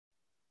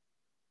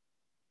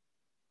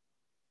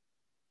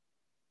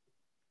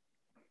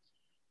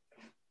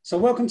So,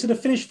 welcome to the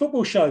Finnish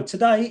Football Show.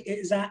 Today, it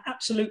is our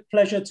absolute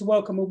pleasure to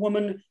welcome a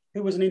woman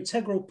who was an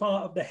integral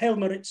part of the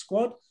Helmerit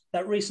squad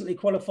that recently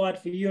qualified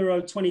for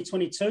Euro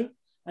 2022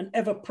 and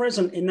ever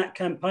present in that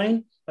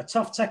campaign. A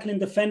tough tackling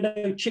defender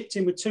who chipped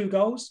in with 2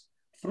 goals,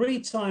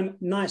 3-time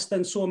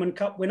Naisten Suomen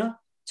Cup winner,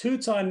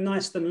 2-time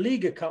Naisten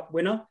Liga Cup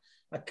winner,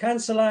 a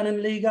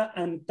Kansalainen Liga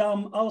and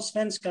Dam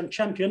Allsvenskan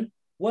champion.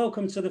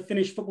 Welcome to the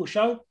Finnish Football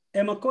Show,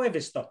 Emma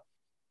Koivisto.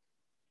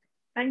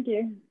 Thank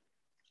you.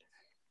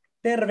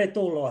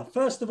 Tervetuloa.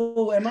 First of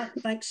all, Emma,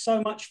 thanks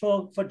so much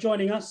for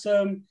joining us.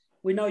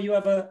 We know you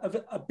have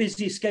a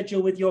busy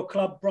schedule with your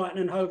club, Brighton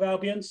and Hove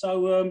Albion,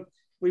 so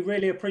we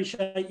really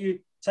appreciate you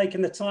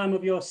taking the time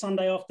of your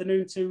Sunday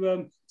afternoon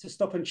to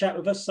stop and chat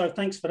with us. So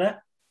thanks for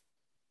that.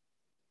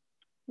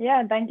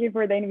 Yeah, thank you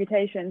for the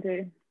invitation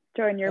to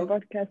join your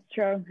podcast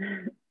show.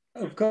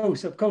 Of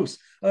course.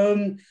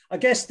 I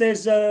guess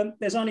there's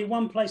only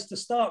one place to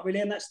start,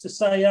 really, and that's to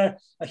say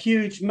a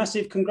huge,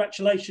 massive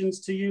congratulations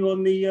to you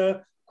on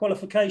the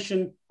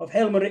qualification of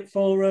Helmerit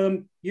for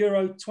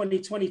Euro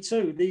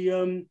 2022.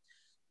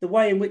 The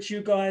way in which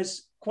you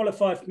guys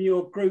qualified from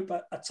your group,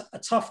 a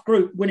tough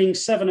group, winning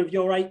 7 of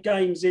your 8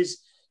 games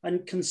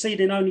and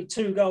conceding only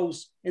 2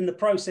 goals in the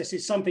process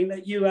is something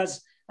that you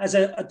as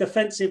a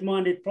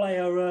defensive-minded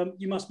player,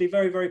 you must be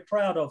very, very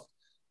proud of.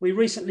 We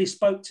recently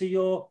spoke to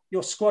your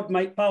squad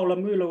mate, Paula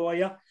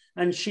Muulawoja,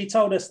 and she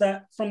told us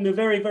that from the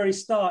very, very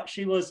start,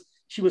 she was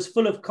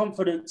full of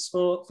confidence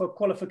for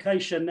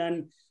qualification.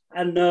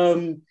 And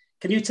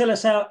can you tell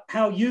us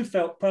how you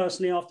felt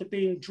personally after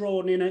being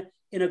drawn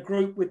in a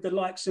group with the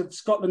likes of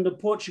Scotland and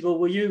Portugal?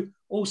 Were you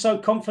also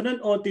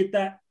confident, or did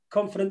that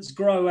confidence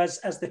grow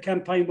as the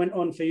campaign went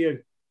on for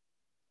you?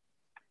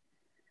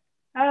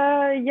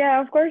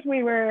 Yeah, of course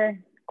we were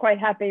quite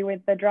happy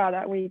with the draw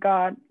that we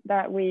got.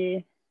 That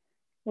we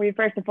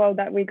first of all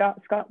that we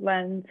got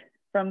Scotland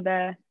from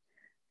the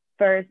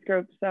first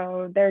group,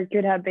 so there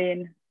could have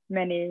been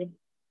many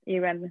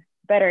even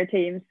better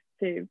teams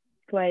to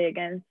play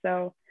against.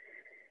 So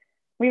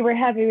we were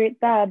happy with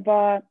that,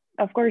 but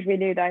of course we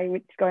knew that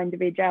it's going to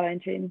be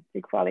challenging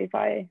to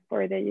qualify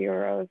for the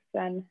Euros,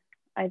 and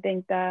I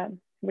think that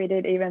we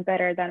did even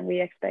better than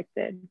we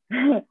expected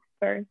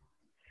first.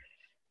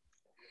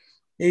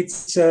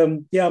 It's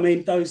I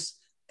mean those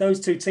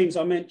 2 teams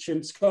I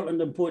mentioned,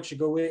 Scotland and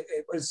Portugal, it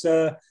was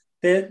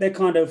they're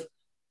kind of,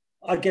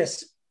 I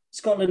guess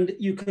Scotland,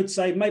 you could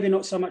say, maybe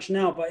not so much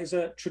now, but is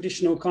a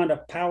traditional kind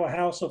of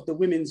powerhouse of the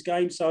women's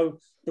game. So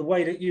the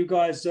way that you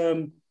guys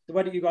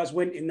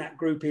went in that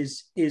group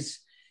is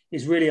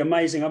really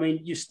amazing. I mean,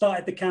 you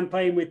started the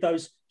campaign with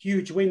those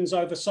huge wins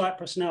over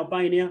Cyprus and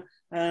Albania,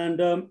 and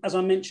as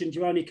I mentioned,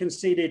 you only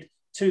conceded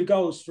 2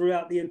 goals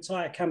throughout the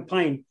entire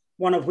campaign,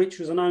 one of which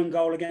was an own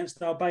goal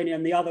against Albania,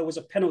 and the other was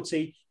a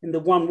penalty in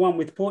the 1-1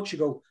 with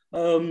Portugal.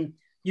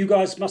 You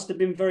guys must have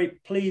been very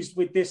pleased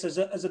with this as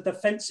a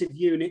defensive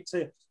unit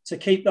to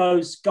keep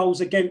those goals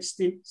against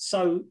it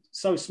so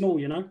small,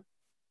 you know?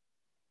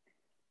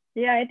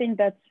 Yeah, I think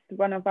that's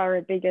one of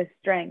our biggest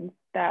strengths,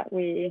 that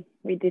we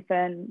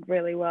defend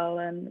really well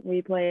and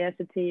we play as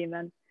a team.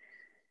 And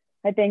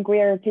I think we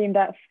are a team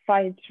that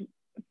fights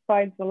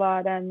a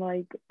lot. And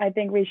I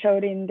think we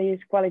showed in these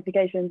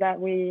qualifications that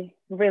we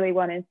really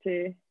wanted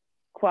to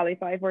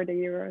qualify for the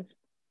Euros.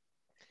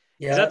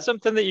 Yeah. Is that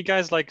something that you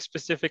guys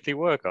specifically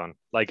work on?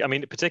 I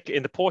mean, particularly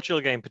in the Portugal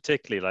game,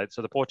 particularly,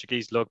 so the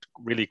Portuguese looked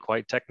really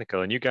quite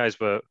technical, and you guys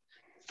were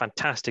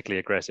fantastically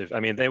aggressive. I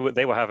mean, they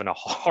were having a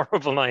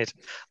horrible night,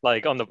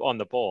 on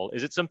the ball.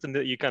 Is it something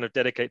that you kind of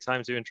dedicate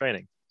time to in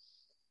training?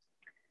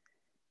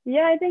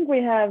 Yeah, I think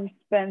we have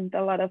spent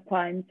a lot of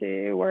time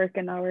to work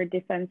on our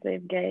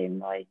defensive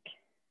game.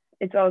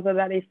 It's also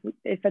that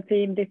if a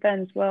team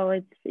defends well,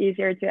 it's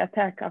easier to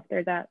attack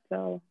after that.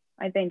 So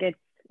I think it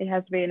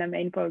has been a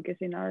main focus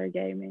in our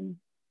game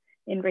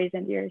in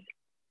recent years.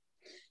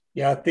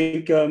 Yeah, I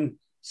think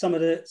some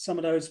of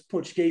those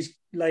Portuguese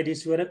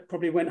ladies who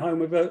probably went home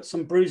with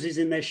some bruises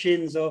in their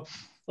shins or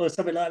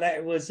something like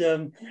that.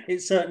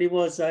 It certainly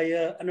was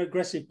an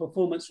aggressive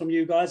performance from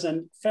you guys,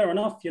 and fair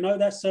enough. You know,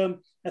 that's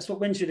what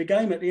wins you the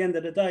game at the end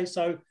of the day.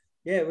 So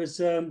yeah, it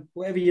was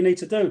whatever you need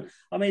to do.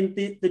 I mean,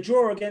 the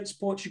draw against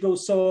Portugal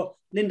saw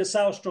Linda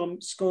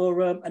Sahlstrom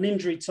score an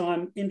injury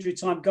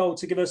time goal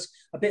to give us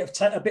a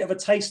bit of a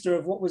taster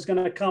of what was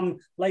going to come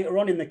later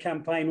on in the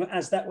campaign.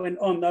 As that went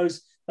on,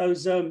 those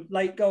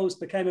late goals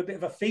became a bit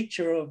of a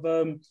feature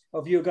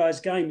of you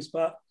guys' games.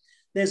 But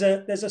there's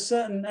a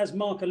certain, as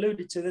Mark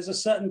alluded to, there's a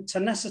certain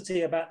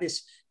tenacity about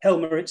this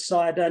Helmerit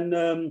side,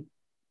 and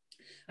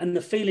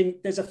the feeling,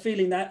 there's a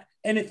feeling that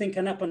anything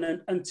can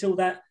happen until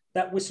that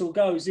whistle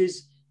goes.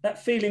 Is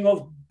that feeling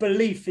of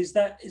belief, is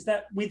that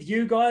with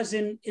you guys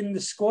in the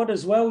squad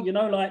as well, you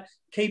know,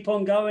 keep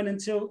on going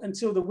until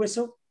the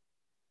whistle?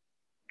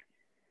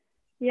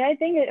 Yeah, I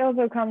think it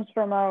also comes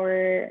from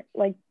our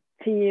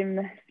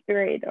team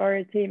spirit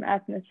or team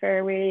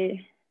atmosphere.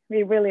 We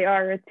really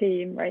are a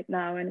team right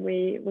now, and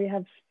we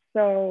have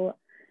so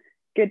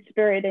good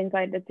spirit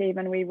inside the team,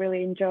 and we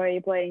really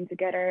enjoy playing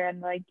together.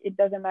 And like, it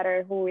doesn't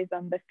matter who is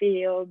on the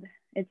field.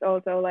 It's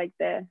also like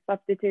the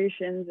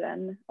substitutions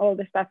and all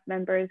the staff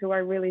members who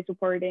are really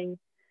supporting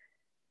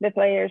the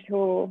players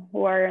who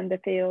are on the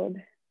field.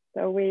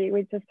 So we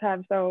just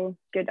have so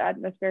good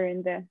atmosphere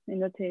in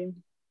the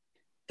team.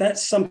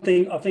 That's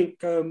something I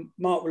think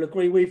Mark will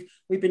agree.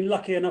 We've been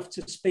lucky enough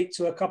to speak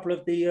to a couple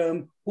of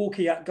the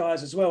Hawkeyat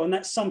guys as well, and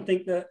that's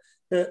something that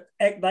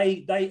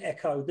they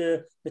echo.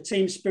 The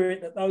team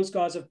spirit that those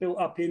guys have built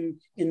up in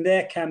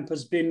their camp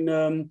has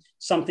been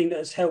something that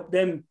has helped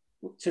them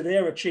to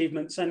their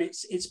achievements, and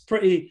it's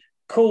pretty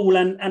cool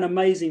and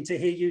amazing to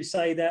hear you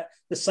say that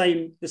the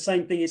same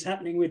thing is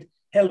happening with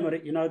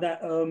Helmut. You know,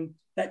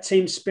 that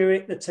team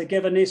spirit, the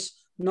togetherness.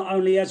 Not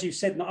only, as you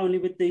said, not only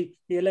with the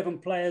 11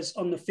 players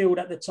on the field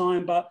at the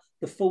time, but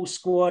the full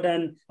squad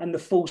and the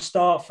full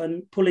staff,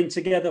 and pulling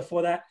together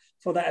for that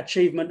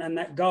achievement and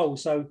that goal.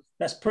 So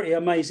that's pretty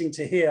amazing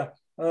to hear.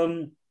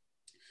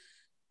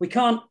 We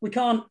can't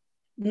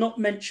not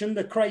mention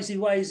the crazy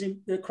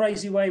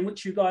way in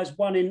which you guys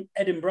won in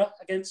Edinburgh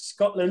against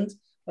Scotland.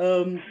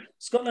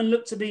 Scotland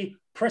looked to be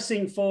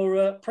pressing for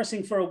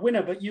a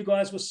winner, but you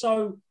guys were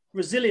so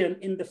resilient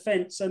in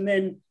defence, and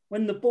then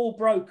when the ball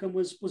broke and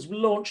was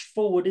launched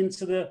forward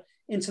into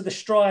the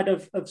stride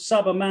of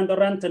sub Amanda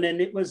Rantanen,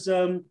 it was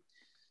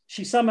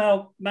she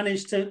somehow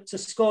managed to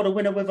score the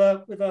winner with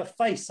her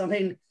face. I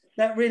mean,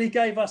 that really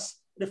gave us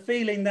the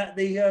feeling that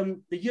the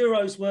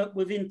Euros were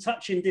within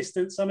touching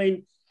distance. I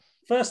mean,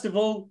 first of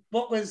all,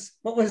 what was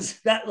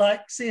that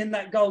like, seeing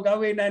that goal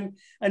go in,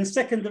 and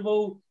second of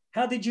all,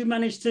 how did you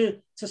manage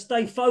to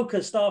stay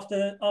focused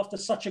after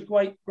such a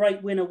great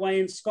win away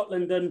in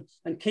Scotland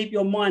and keep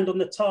your mind on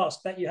the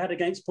task that you had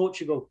against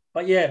Portugal?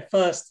 But yeah,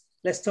 first,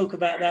 let's talk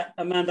about that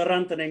Amanda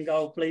Rantanen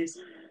goal, please.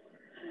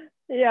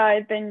 Yeah,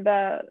 I think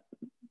that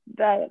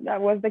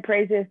was the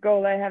craziest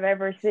goal I have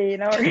ever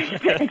seen or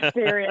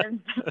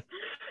experienced.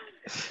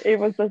 It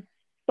was just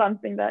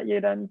something that you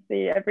don't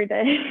see every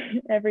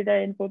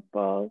day in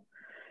football.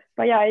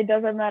 But yeah, it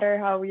doesn't matter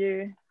how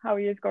you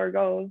score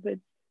goals.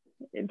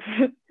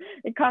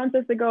 It counts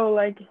as a goal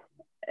like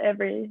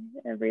every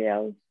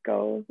else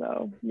goal.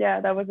 So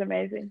yeah, that was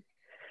amazing.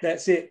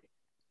 That's it.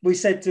 We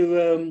said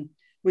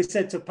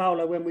to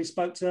Paula when we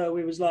spoke to her,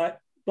 we was like,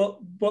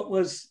 what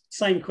was,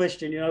 same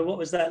question, you know, what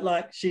was that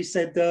like? She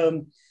said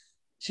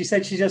she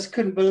just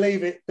couldn't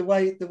believe it, the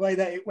way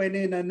that it went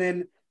in. And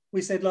then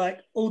we said, like,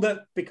 all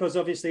that, because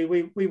obviously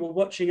we were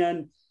watching,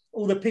 and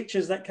all the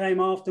pictures that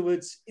came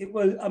afterwards, it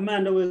was,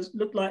 Amanda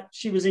looked like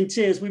she was in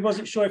tears. We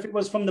wasn't sure if it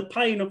was from the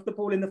pain of the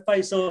ball in the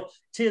face or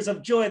tears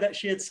of joy that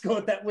she had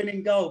scored that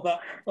winning goal. But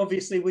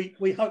obviously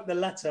we hope the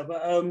latter.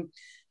 But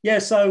yeah,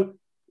 so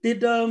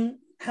did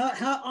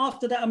how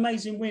after that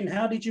amazing win,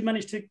 how did you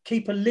manage to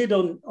keep a lid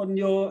on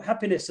your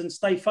happiness and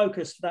stay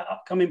focused for that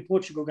upcoming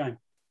Portugal game?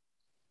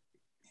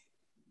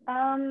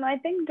 I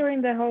think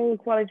during the whole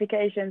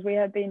qualifications, we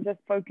had been just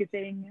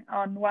focusing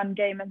on one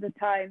game at a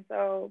time.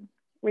 So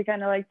we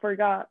kind of like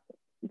forgot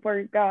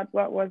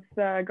what was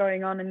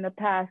going on in the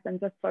past and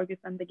just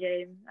focused on the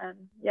game. And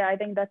yeah, I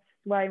think that's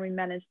why we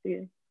managed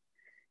to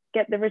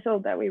get the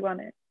result that we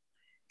wanted.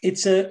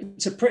 It's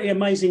a pretty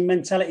amazing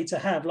mentality to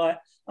have. Like,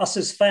 us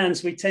as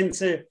fans, we tend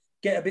to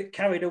get a bit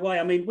carried away.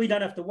 I mean, we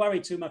don't have to worry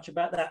too much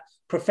about that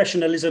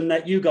professionalism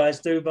that you guys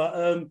do,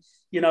 but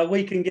you know,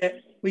 we can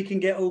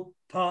get all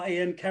party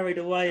and carried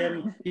away,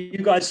 and you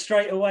guys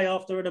straight away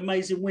after an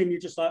amazing win,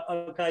 you're just like,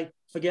 okay,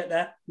 forget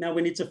that, now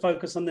we need to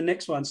focus on the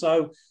next one.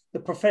 So the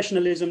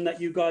professionalism that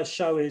you guys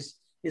show is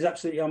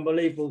absolutely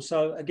unbelievable.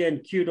 So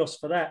again, kudos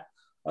for that.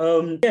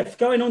 Yeah,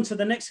 going on to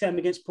the next game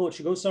against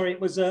Portugal. Sorry,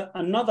 it was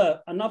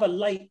another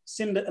late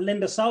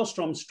Linda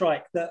Sahlstrom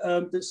strike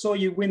that saw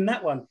you win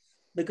that one,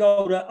 the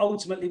goal that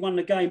ultimately won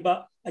the game.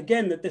 But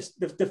again,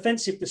 the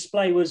defensive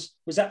display was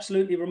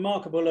absolutely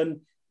remarkable,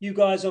 and you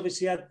guys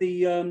obviously had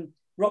the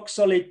rock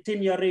solid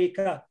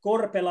Tinja-Riikka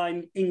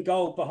Korpela in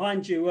goal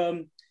behind you.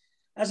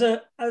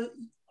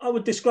 I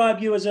would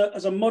describe you as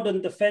a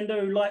modern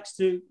defender who likes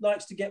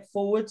to get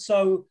forward.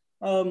 So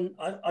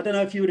I don't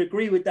know if you would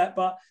agree with that,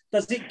 but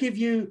does it give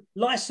you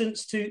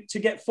license to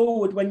get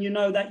forward when you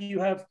know that you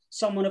have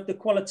someone of the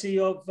quality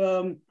of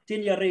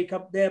Tinja-Riikka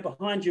up there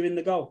behind you in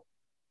the goal?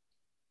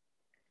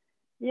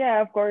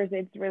 Yeah, of course,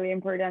 it's really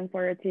important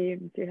for a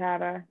team to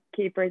have a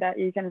keeper that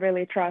you can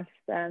really trust,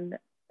 and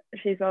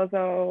she's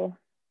also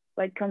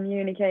like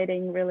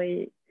communicating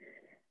really,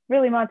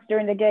 really much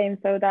during the game,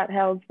 so that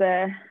helps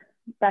the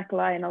back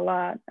line a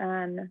lot,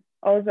 and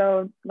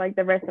also like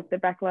the rest of the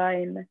back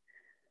line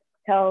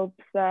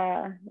helps.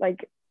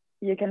 Like,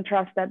 you can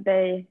trust that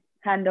they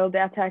handle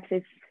the attacks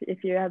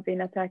if you have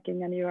been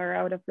attacking and you are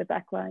out of the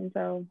back line.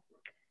 So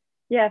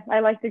yeah,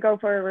 I like to go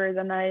forward,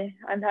 and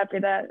I'm happy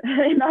that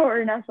in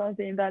our national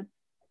team that's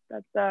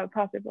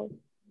possible.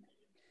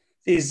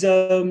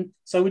 So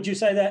would you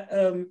say that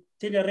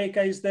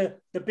Tinja-Riikka is the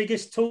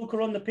biggest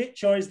talker on the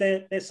pitch, or is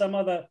there's some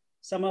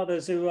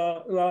others who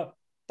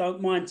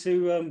don't mind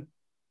to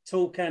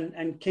talk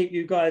and keep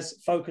you guys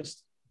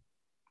focused?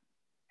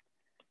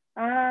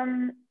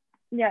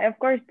 yeah, of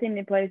course,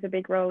 Tinny plays a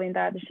big role in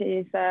that.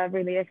 She's a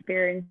really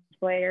experienced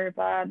player,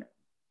 but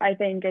I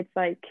think it's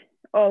like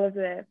all of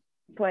the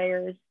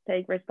players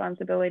take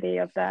responsibility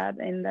of that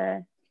in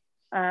the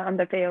on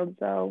the field.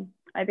 So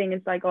I think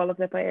it's like all of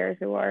the players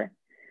who are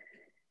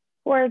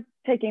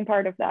taking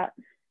part of that.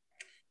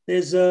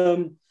 There's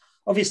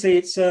obviously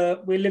it's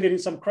we're living in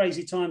some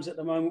crazy times at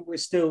the moment. We're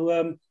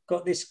still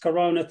got this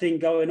corona thing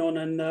going on,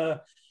 and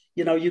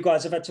you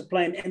guys have had to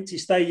play in empty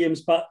stadiums.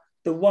 But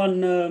the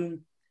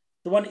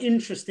one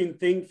interesting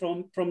thing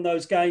from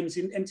those games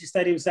in empty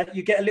stadiums that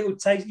you get a little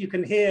taste. You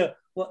can hear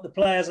what the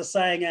players are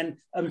saying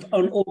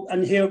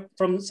and hear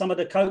from some of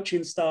the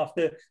coaching staff.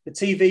 The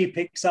TV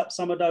picks up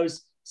some of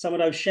those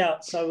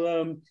shouts.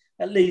 So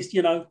at least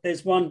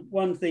there's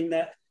one thing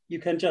that you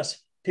can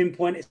just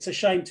pinpoint. It's a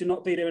shame to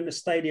not be there in the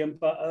stadium,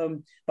 but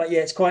yeah,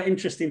 it's quite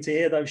interesting to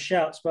hear those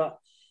shouts. But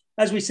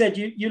as we said,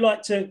 you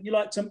like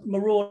to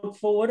maraud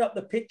forward up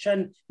the pitch,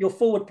 and your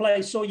forward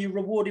play saw you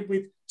rewarded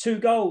with 2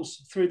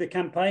 goals through the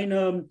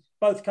campaign,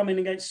 both coming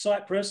against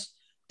Cyprus.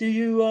 Do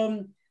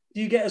you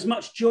get as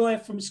much joy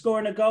from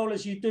scoring a goal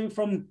as you do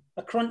from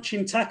a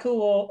crunching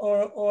tackle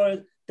or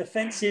a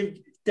defensive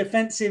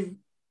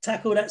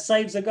tackle that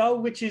saves a goal?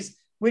 Which is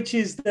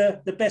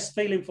the best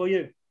feeling for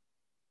you?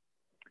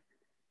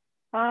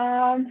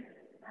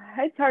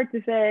 It's hard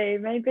to say.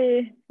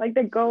 Maybe like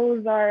the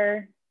goals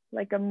are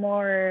like a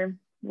more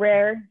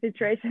rare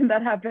situation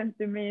that happens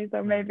to me.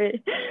 So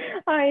maybe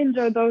I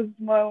enjoy those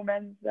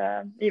moments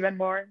even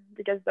more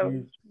because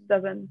those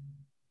doesn't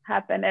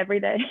happen every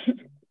day.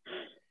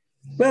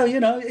 Well,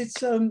 it's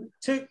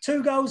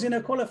two goals in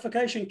a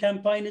qualification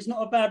campaign is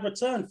not a bad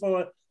return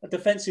for a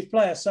defensive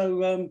player.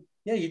 So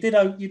yeah, you did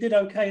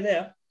okay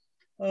there.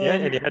 Yeah,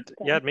 and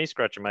you had me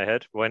scratching my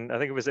head when I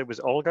think it was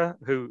Olga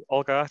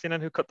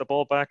Athinen who cut the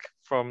ball back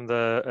from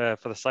the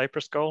for the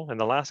Cyprus goal in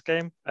the last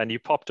game, and you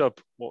popped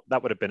up. Well,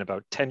 that would have been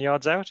about 10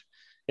 yards out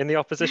in the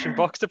opposition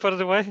box to put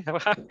it away.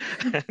 I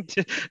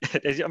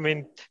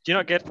mean, do you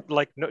not get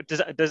like?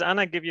 Does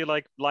Anna give you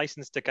like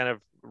license to kind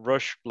of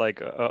rush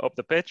like up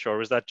the pitch,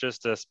 or is that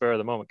just a spur of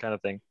the moment kind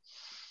of thing?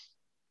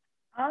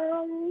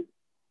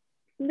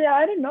 Yeah,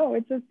 I don't know.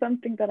 It's just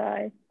something that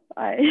I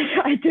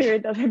do.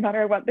 It doesn't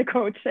matter what the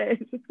coach says.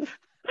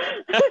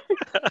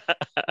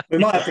 We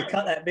might have to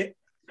cut that bit.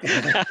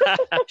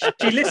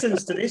 She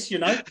listens to this,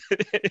 Yeah.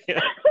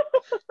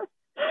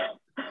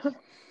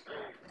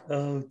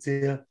 Oh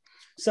dear.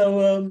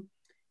 So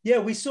yeah,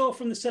 we saw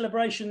from the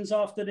celebrations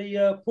after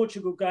the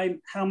Portugal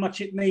game how much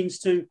it means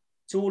to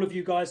all of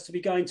you guys to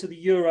be going to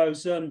the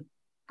Euros,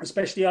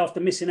 especially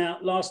after missing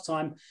out last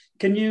time.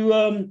 Can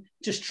you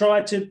just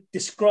try to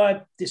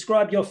describe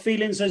your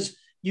feelings as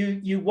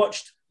you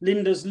watched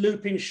Linda's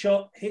looping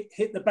shot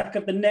hit the back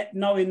of the net,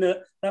 knowing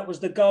that was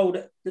the goal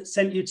that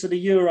sent you to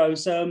the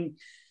Euros?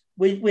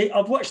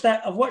 I've watched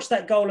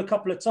that goal a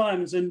couple of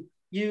times, and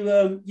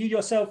you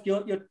yourself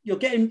you're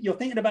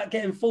thinking about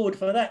getting forward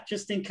for that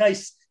just in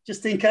case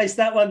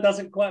that one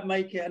doesn't quite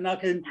make it, and I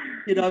can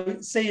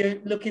see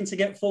you looking to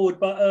get forward.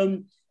 But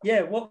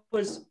yeah, what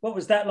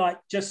was that like,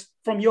 just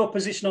from your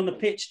position on the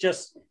pitch,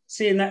 just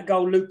seeing that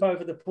goal loop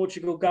over the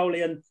Portugal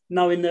goalie and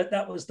knowing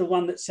that was the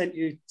one that sent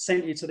you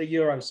to the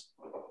Euros?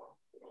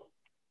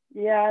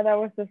 Yeah, that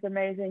was just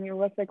amazing. It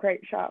was a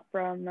great shot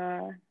from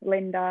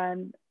Linda,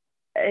 and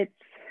it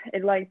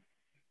like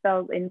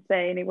felt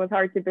insane. It was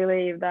hard to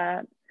believe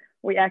that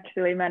we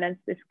actually managed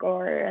to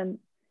score, and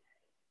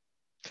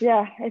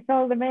yeah, it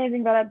felt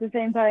amazing, but at the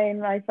same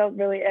time I felt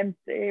really empty.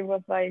 It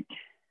was like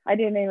I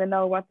didn't even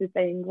know what to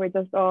think. We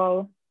just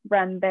all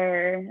ran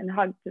there and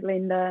hugged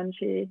Linda, and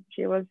she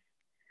was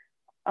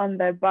on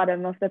the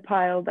bottom of the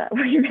pile that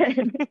we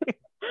made.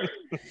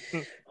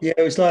 Yeah,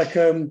 it was like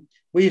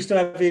we used to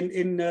have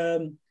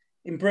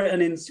in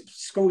Britain, in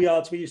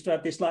schoolyards, we used to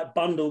have this like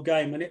bundle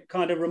game, and it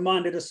kind of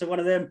reminded us of one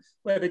of them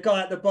where the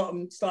guy at the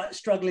bottom started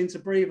struggling to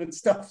breathe and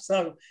stuff.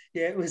 So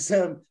yeah, it was,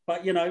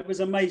 but it was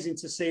amazing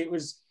to see. It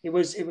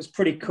was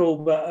pretty cool.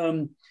 But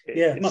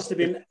yeah, it must have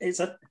been. It's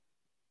an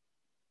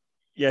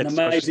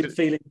amazing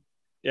feeling.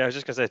 Yeah, I was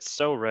just gonna say it's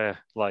so rare.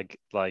 Like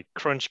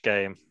crunch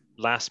game,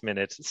 last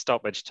minute,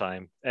 stoppage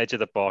time, edge of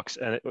the box,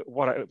 and it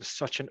was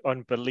such an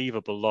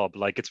unbelievable lob.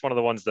 Like it's one of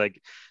the ones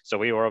so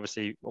we were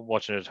obviously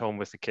watching it at home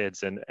with the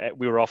kids, and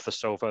we were off the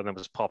sofa, and there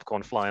was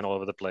popcorn flying all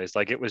over the place.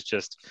 Like it was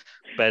just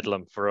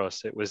bedlam for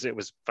us. It was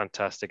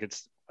fantastic.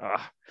 It's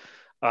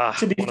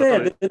to be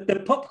fair,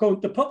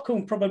 the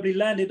popcorn probably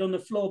landed on the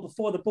floor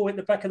before the ball hit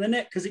the back of the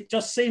net, because it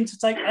just seemed to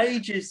take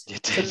ages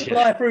to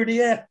fly through the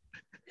air.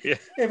 Yeah,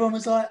 everyone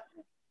was like.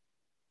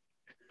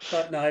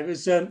 But no, it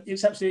was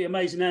absolutely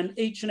amazing, and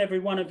each and every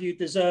one of you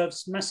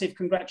deserves massive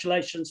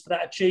congratulations for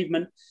that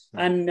achievement.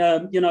 And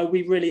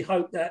we really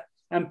hope that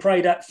and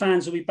pray that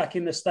fans will be back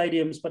in the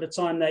stadiums by the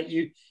time that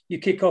you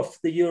kick off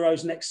the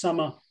Euros next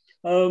summer.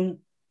 So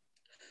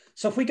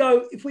if we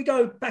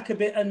go back a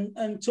bit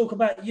and talk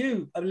about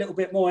you a little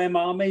bit more,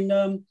 Emma. I mean,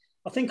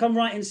 I think I'm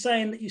right in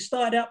saying that you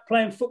started out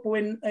playing football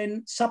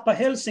in Sapa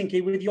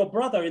Helsinki with your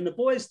brother in the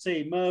boys'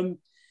 team.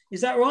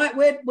 Is that right?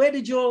 Where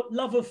did your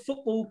love of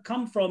football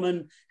come from,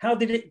 and how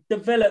did it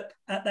develop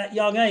at that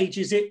young age?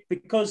 Is it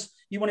because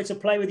you wanted to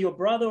play with your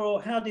brother,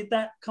 or how did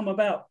that come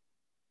about?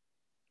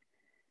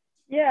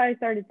 Yeah, I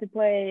started to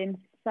play in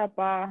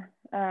Sapa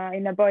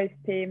in a boys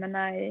team, and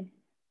I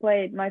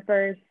played my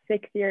first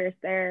 6 years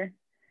there.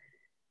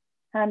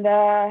 And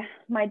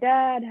my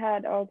dad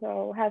has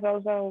also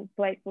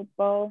played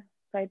football,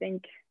 so I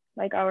think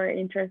like our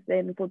interest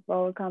in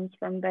football comes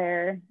from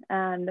there.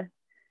 And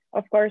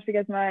of course,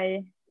 because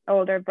my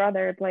older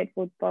brother played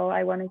football,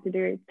 I wanted to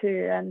do it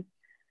too. And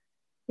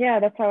yeah,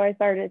 that's how I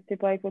started to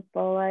play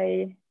football.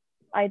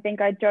 I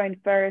think I joined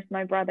first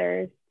my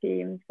brother's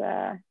team's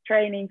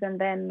trainings, and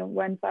then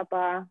when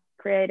Sapa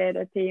created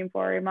a team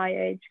for my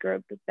age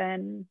group,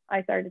 then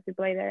I started to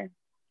play there.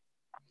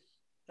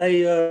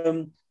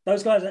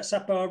 Those guys at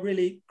Sapa are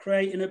really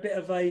creating a bit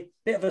of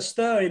a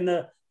stir in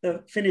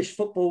the Finnish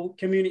football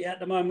community at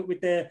the moment.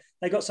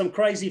 They got some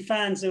crazy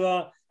fans who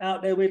are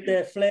out there with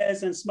their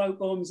flares and smoke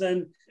bombs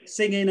and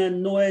singing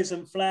and noise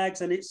and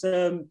flags, and it's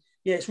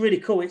it's really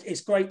cool.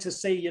 It's great to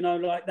see,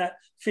 like that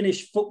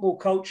Finnish football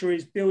culture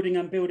is building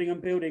and building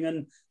and building,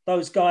 and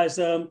those guys,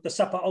 the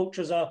Sapa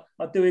Ultras are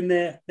doing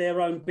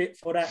their own bit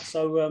for that.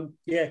 So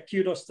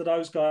kudos to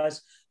those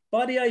guys.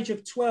 By the age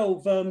of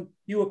 12,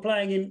 you were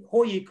playing in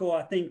HJK,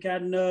 I think,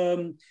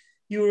 and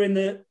you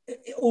were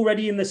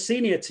already in the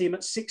senior team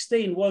at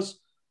 16.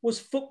 Was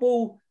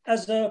football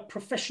as a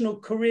professional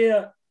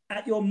career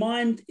at your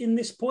mind in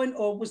this point,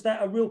 or was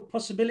that a real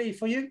possibility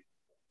for you?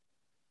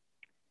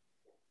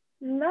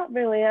 Not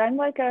really. I'm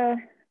like a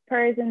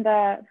person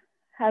that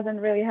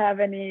hasn't really have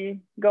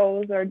any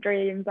goals or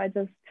dreams. I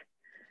just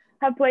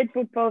have played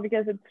football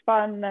because it's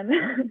fun,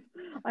 and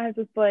I have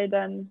just played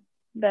and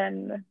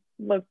then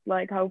looked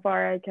like how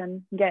far I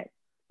can get.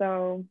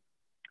 So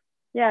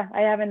yeah,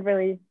 I haven't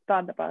really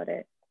thought about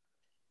it.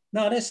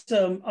 No, that's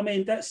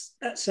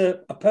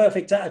a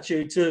perfect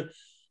attitude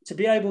to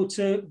be able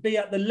to be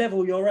at the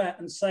level you're at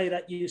and say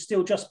that you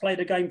still just play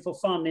the game for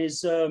fun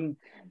is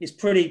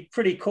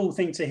pretty cool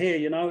thing to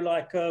hear.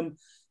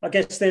 I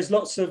guess there's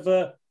lots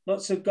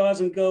of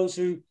guys and girls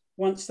who,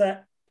 once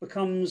that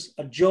becomes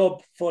a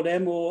job for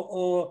them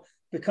or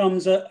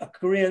becomes a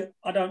career,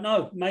 I don't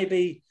know,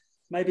 maybe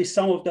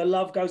some of the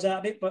love goes out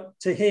of it. But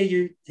to hear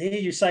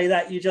you say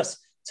that you just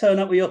turn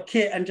up with your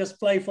kit and just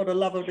play for the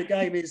love of the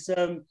game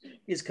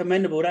is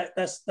commendable.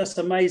 That's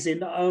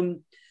amazing.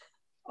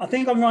 I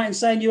think I'm right in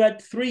saying you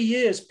had 3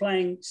 years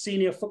playing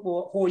senior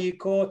football at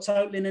HJK,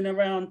 totaling in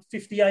around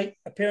 58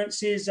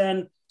 appearances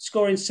and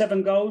scoring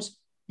 7 goals.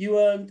 You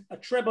earned a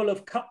treble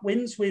of cup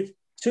wins with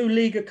 2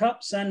 Liga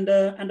Cups and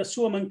a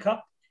Suomen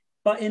Cup.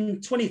 But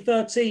in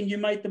 2013, you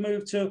made the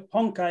move to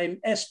Honka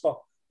in Espoo.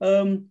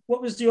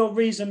 What was your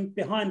reason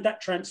behind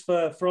that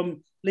transfer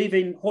from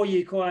leaving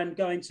HJK and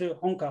going to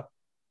Honka?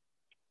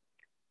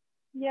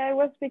 Yeah, it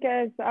was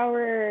because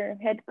our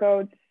head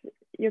coach,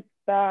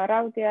 Jutta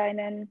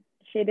Rautiainen,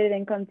 she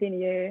didn't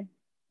continue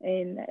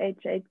in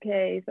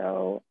HJK.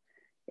 So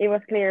it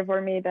was clear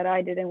for me that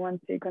I didn't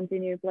want to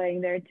continue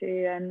playing there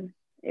too. And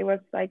it was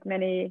like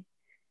many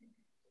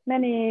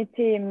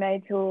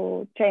teammates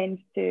who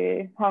changed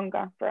to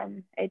Honka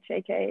from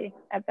HJK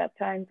at that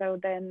time. So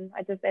then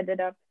I just ended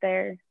up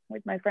there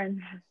with my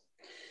friends.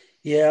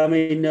 Yeah, I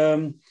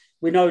mean,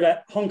 we know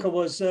that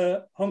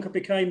Honka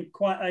became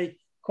quite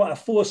a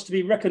force to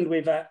be reckoned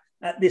with at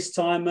this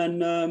time,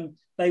 and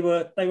they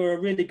were a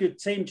really good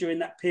team during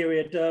that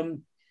period.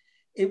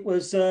 It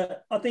was,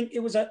 I think, it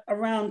was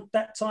around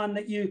that time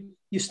that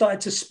you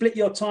started to split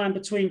your time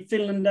between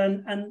Finland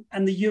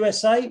and the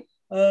USA.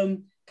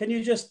 Can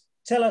you just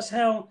tell us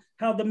how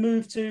the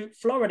move to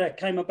Florida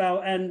came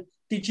about, and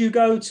did you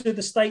go to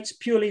the States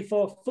purely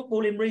for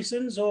footballing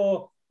reasons,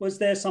 or was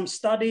there some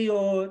study,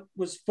 or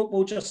was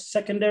football just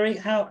secondary?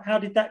 How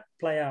did that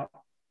play out?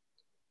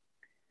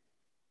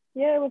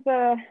 Yeah, it was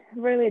a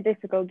really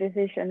difficult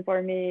decision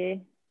for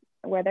me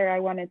whether I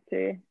wanted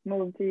to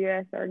move to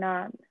US or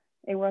not.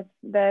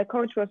 The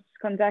coach was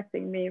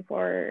contacting me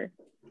for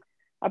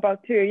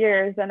about 2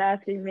 years and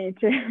asking me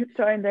to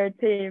join their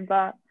team,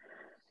 but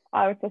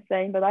I was just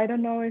saying that I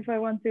don't know if I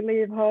want to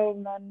leave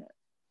home and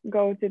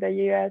go to the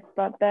US.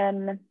 But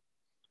then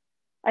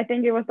I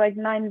think it was like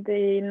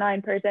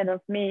 99%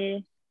 of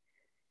me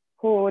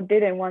who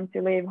didn't want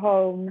to leave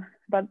home,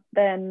 but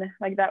then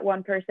like that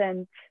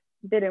 1%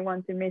 didn't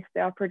want to miss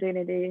the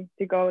opportunity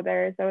to go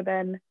there. So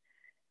then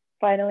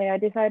finally I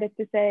decided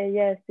to say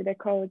yes to the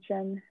coach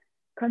and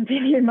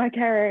continue my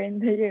career in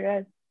the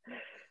US.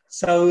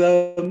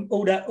 So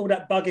all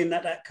that bugging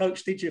that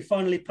coach did you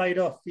finally paid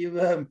off.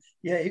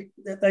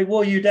 They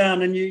wore you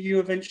down and you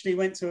eventually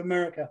went to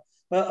America.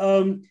 But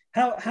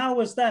how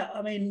was that?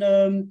 I mean,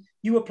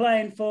 you were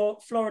playing for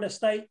Florida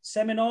State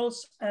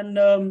Seminoles, and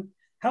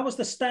how was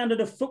the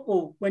standard of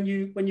football when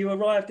you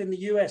arrived in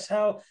the US?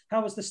 How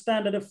was the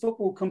standard of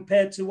football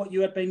compared to what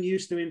you had been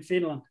used to in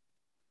Finland?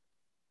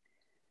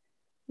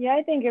 Yeah,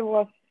 I think it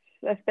was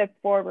a step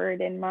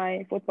forward in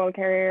my football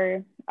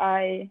career.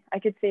 I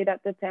could see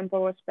that the tempo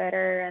was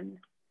better and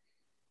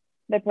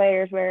the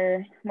players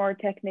were more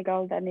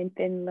technical than in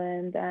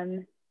Finland,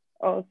 and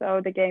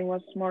also the game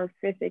was more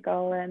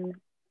physical. And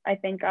I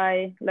think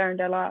I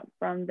learned a lot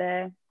from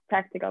the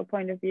tactical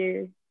point of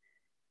view.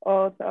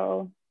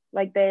 Also,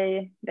 like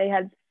they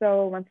had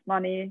so much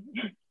money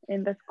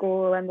in the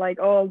school, and like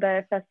all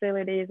the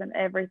facilities and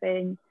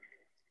everything,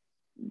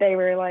 they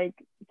were like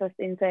just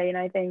insane.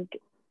 I think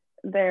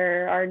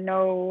there are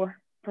no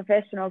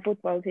professional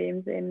football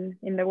teams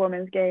in the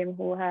women's game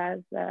who has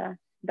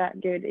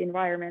that good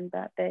environment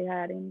that they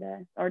had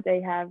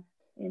they have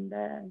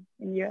in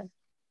US.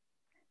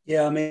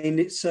 Yeah, I mean,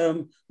 it's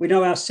we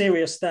know how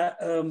serious that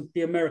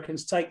the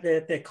Americans take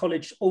their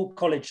all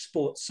college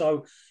sports.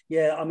 So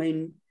yeah, I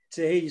mean,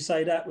 to hear you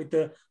say that with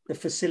the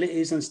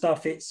facilities and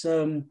stuff, it's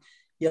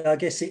yeah, I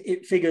guess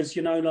it figures,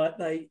 you know,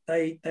 like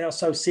they are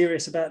so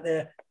serious about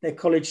their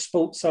college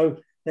sports. So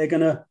they're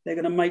gonna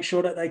make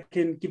sure that they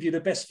can give you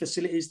the best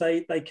facilities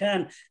they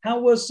can.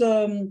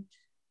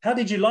 How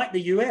did you like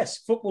the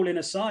US, footballing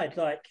aside?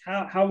 Like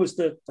how was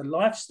the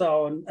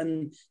lifestyle,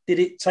 and did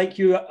it take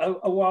you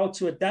a while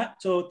to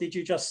adapt, or did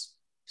you just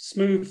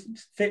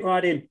fit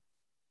right in?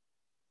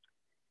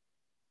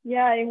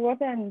 Yeah, it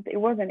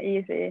wasn't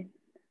easy.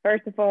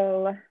 First of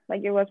all,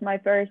 like it was my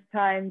first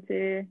time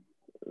to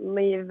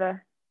live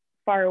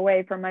far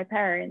away from my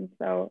parents,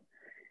 so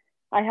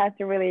I had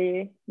to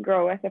really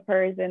grow as a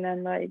person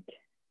and like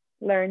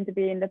learn to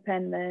be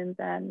independent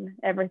and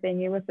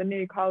everything. It was a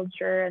new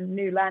culture and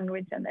new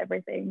language and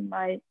everything.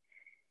 My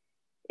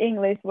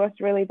English was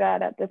really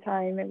bad at the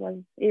time. It was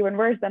even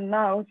worse than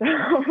now. So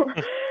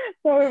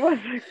so it was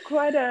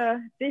quite a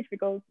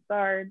difficult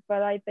start,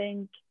 but I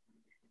think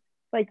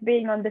like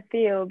being on the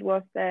field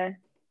was the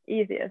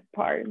easiest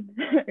part.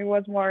 It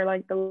was more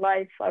like the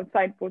life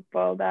outside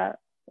football that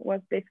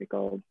was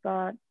difficult.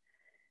 But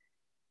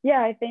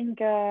yeah, I think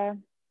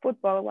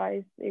football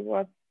wise, it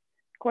was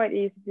quite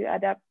easy to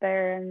adapt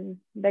there, and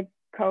the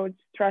coach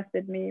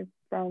trusted me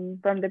from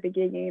the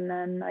beginning,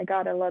 and I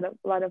got a lot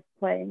of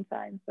playing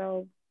time.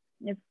 So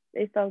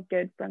it felt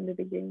good from the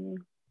beginning.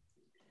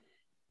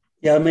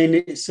 Yeah, I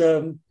mean, it's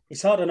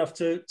hard enough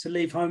to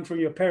leave home from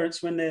your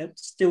parents when they're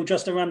still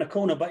just around the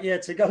corner, but yeah,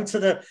 to go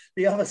to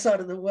the other side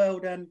of the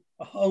world and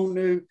a whole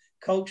new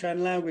culture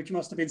and language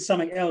must have been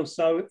something else.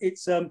 So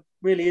it's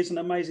really is an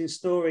amazing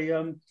story.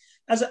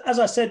 As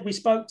I said, we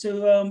spoke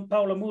to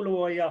Paula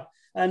Muluoja,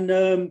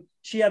 and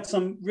she had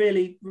some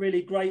really,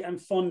 really great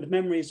and fond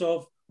memories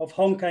of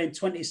Honka in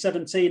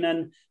 2017,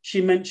 and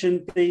she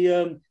mentioned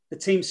the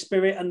team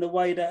spirit and the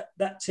way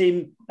that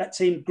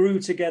team grew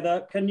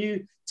together. Can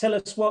you tell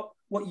us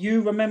what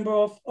you remember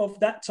of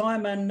that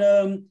time, and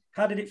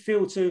how did it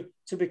feel to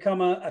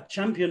become a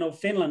champion of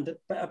Finland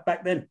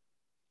back then?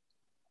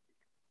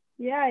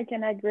 Yeah, I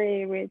can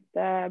agree with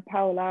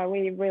Paula.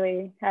 We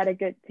really had a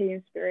good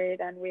team spirit,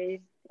 and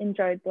we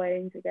enjoyed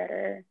playing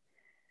together.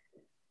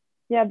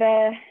 Yeah,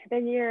 the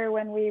year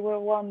when we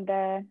won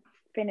the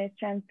Finnish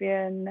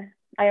champion,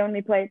 I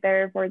only played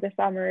there for the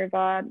summer,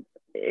 but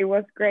it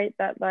was great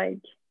that like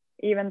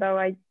even though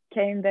I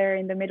came there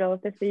in the middle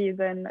of the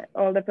season,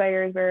 all the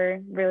players were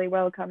really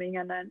welcoming,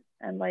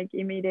 and like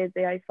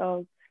immediately I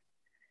felt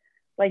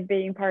like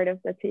being part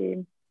of the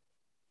team.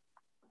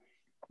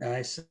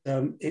 Nice.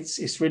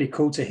 It's really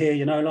cool to hear,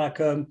 you know, like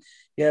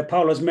yeah,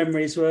 Paula's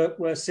memories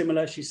were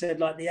similar. She said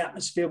like the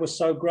atmosphere was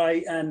so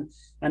great, and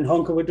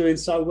Honka were doing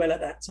so well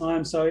at that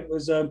time, so it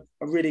was a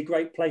really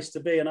great place to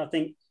be. And I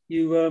think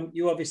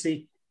you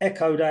obviously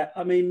echo that.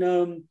 I mean,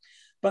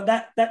 but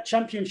that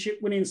championship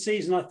winning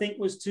season, I think,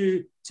 was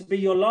to be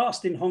your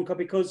last in Honka,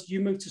 because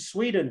you moved to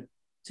Sweden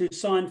to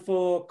sign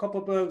for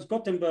Kopparbergs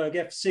Gothenburg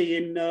FC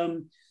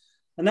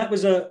and that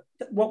was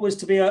what was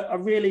to be a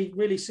really,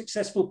 really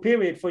successful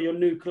period for your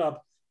new club.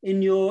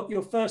 In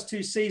your first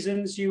two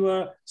seasons, you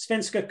were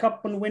Svenska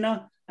Cupen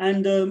winner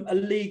and a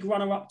league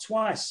runner-up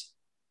twice.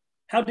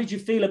 How did you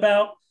feel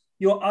about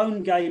your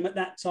own game at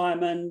that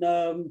time?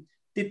 And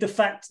did the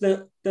fact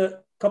that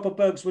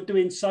Kopparbergs were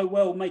doing so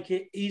well make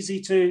it easy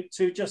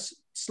to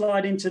just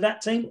slide into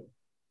that team?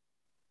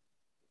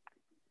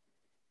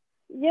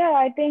 Yeah,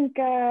 I think,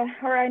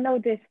 or I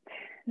noticed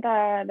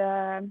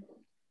that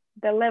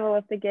the level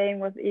of the game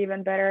was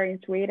even better in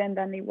Sweden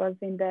than it was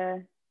in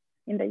the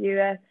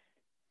US.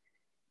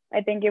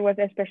 I think it was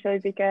especially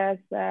because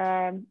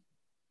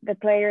the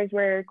players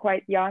were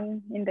quite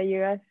young in the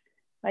US.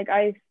 Like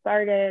I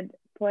started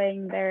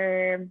playing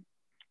there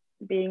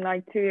being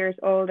like 2 years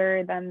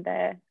older than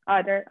the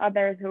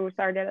others who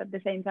started at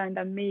the same time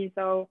than me.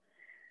 So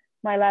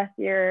my last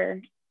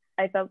year,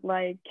 I felt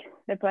like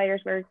the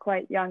players were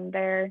quite young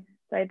there.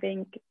 So I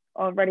think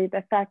already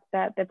the fact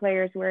that the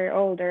players were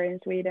older in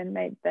Sweden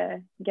made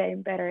the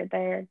game better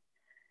there.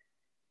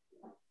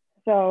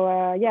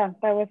 So yeah,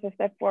 that was a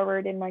step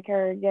forward in my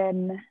career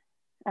again.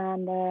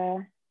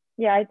 And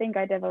yeah, I think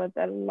I developed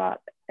a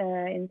lot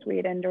in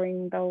Sweden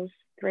during those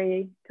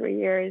three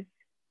years.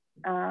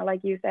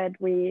 Like you said,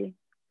 we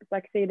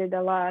succeeded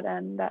a lot,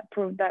 and that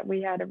proved that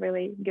we had a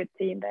really good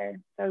team there.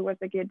 So it was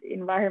a good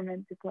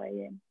environment to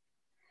play in.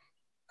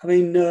 I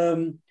mean,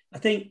 I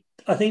think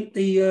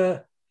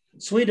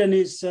Sweden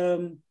is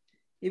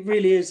it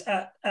really is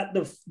at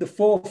the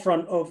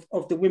forefront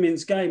of the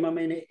women's game. I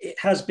mean, it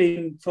has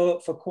been for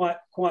quite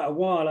a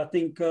while. I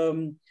think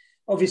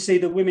obviously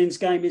the women's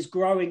game is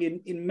growing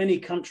in many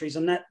countries,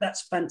 and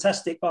that's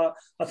fantastic. But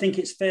I think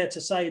it's fair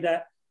to say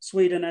that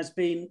Sweden has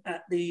been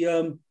at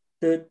the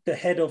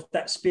head of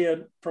that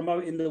spear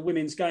promoting the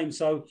women's game.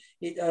 So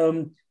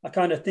I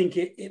kind of think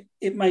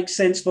it makes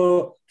sense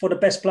for the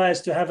best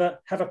players to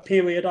have a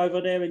period over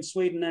there in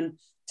Sweden and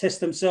test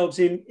themselves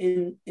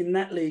in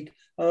that league.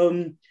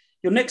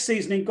 Your next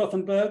season in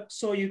Gothenburg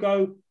saw you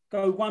go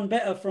one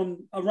better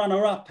from a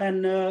runner-up,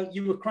 and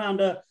you were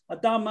crowned a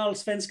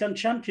Damallsvenskan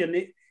champion.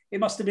 It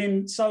must have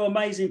been so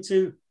amazing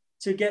to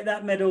get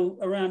that medal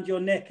around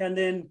your neck, and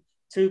then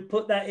to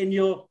put that in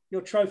your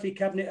trophy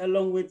cabinet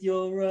along with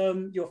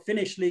your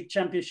Finnish League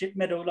Championship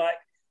medal. Like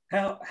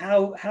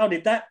how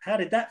did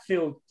that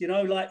feel? You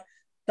know, like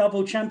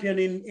double champion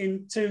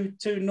in two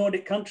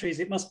Nordic countries.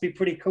 It must be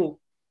pretty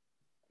cool.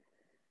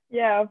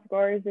 Yeah, of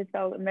course, it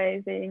felt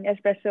amazing,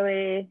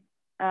 especially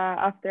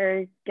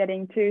after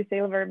getting 2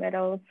 silver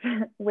medals,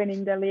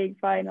 winning the league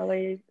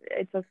finally.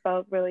 It just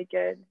felt really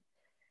good.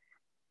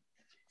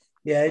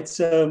 Yeah,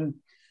 it's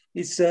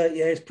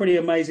pretty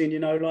amazing. You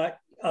know, like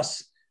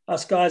us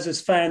guys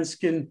as fans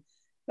can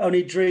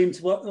only dream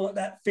to what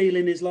that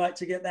feeling is like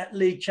to get that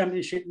league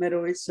championship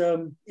medal. It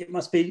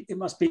must be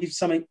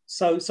something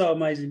so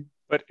amazing.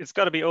 But it's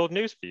got to be old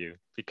news for you,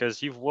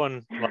 because you've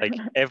won like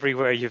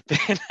everywhere you've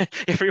been.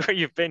 Everywhere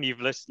you've been,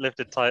 you've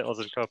lifted titles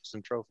and cups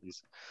and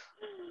trophies.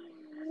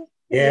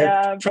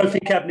 Yeah, trophy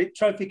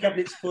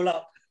cabinet's full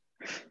up.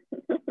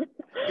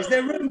 Is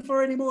there room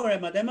for any more,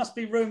 Emma? There must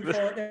be room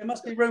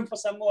for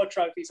some more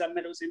trophies and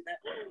medals in there.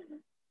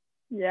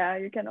 Yeah,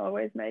 you can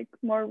always make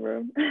more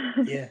room.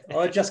 Yeah,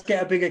 I'll just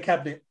get a bigger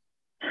cabinet.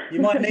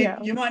 You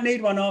might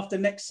need one after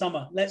next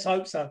summer. Let's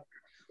hope so.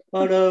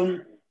 But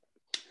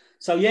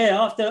so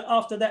yeah,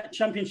 after that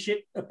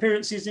championship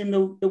appearances in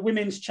the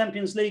Women's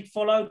Champions League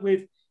followed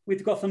with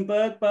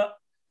Gothenburg. But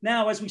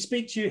now, as we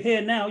speak to you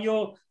here now,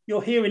 you're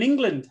here in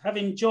England,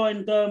 having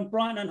joined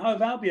Brighton and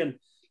Hove Albion,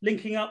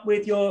 linking up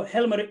with your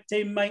Helmerick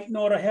teammate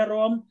Nora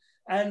Herom,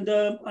 and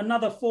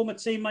another former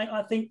teammate,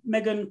 I think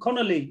Megan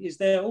Connolly is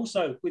there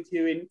also with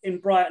you in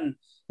Brighton,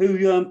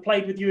 who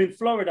played with you in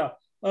Florida.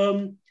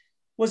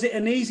 Was it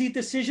an easy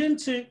decision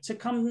to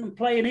come and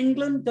play in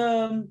England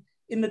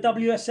in the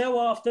WSL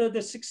after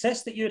the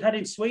success that you had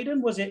in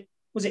Sweden? Was it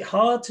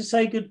hard to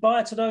say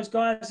goodbye to those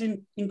guys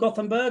in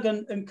Gothenburg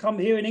and come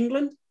here in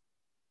England?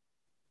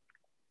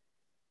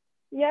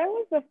 Yeah, it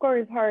was of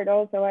course hard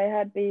also. I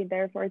had been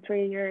there for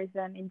 3 years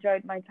and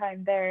enjoyed my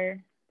time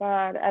there.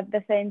 But at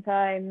the same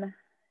time,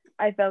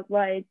 I felt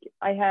like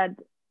I had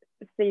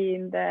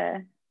seen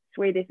the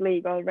Swedish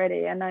league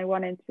already, and I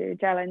wanted to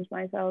challenge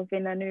myself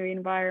in a new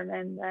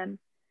environment. And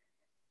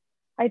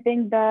I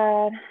think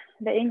that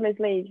the English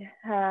league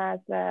has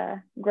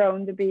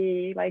grown to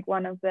be like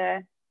one of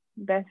the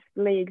best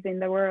leagues in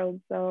the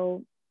world.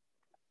 So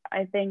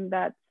I think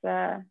that's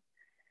going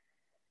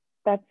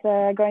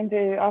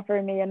to offer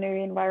me a new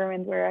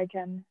environment where I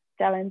can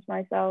challenge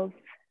myself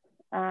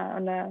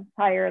on a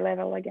higher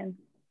level again.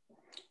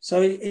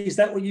 So is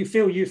that what you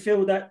feel? You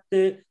feel that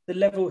the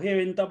level here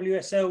in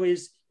WSL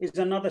is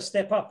another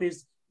step up?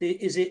 Is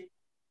it?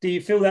 Do you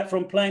feel that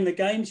from playing the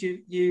games?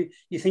 You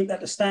think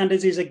that the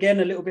standards is again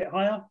a little bit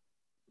higher?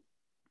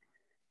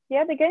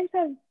 Yeah, the games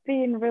have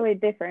been really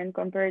different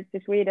compared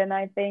to Sweden.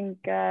 I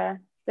think the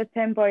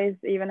tempo is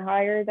even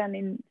higher than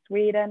in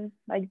Sweden.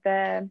 I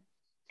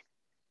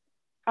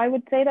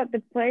would say that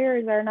the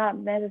players are not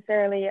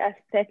necessarily as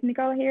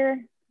technical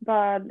here,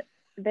 but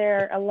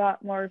they're a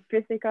lot more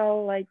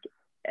physical. Like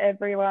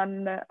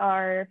everyone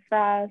are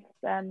fast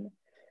and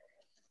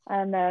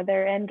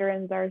their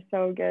endurance are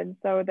so good.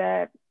 So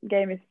the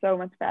game is so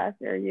much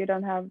faster. You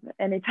don't have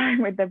any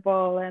time with the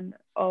ball, and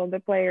all the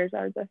players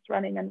are just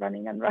running, and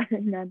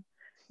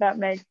that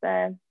makes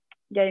the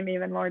game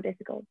even more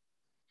difficult.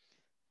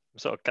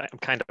 I'm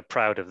kind of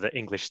proud of the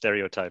English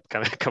stereotype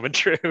kind of coming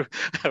true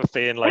of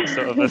being like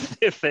sort of a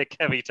thick,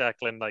 heavy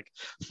tackling, like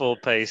full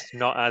paced,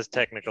 not as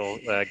technical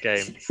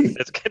game.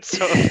 It's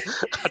sort of,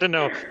 I don't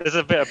know. There's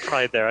a bit of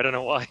pride there. I don't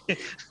know why.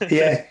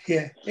 yeah.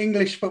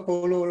 English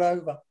football all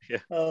over. Yeah.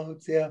 Oh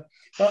dear.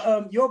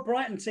 But your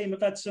Brighton team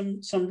have had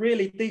some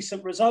really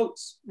decent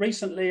results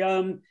recently.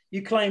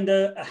 You claimed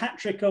a hat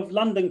trick of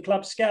London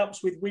club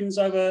scalps with wins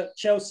over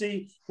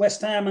Chelsea,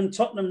 West Ham, and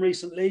Tottenham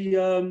recently.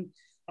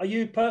 Are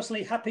you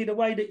personally happy the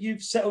way that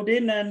you've settled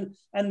in and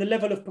the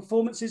level of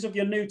performances of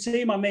your new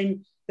team? I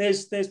mean,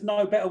 there's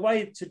no better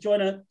way to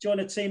join a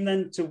team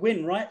than to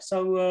win, right?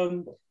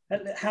 So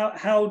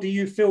how do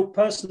you feel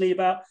personally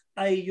about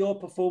your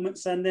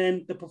performance and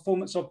then the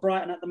performance of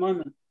Brighton at the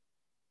moment?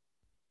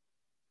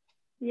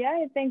 Yeah,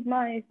 I think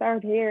my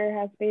start here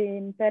has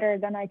been better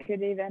than I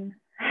could even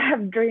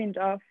have dreamed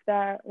of.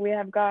 That we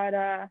have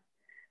got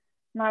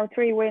now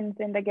 3 wins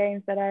in the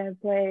games that I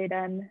have played,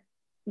 and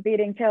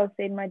beating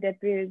Chelsea in my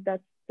debut,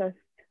 that's just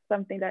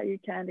something that you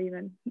can't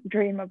even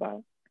dream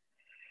about.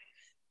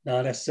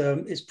 No, that's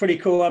it's pretty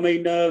cool. I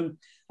mean, I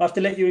have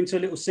to let you into a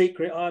little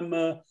secret. I'm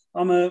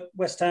a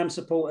West Ham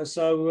supporter,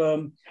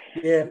 so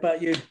yeah.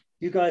 But you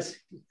guys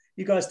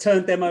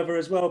turned them over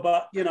as well.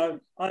 But you know,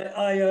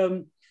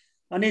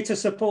 I need to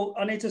support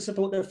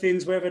the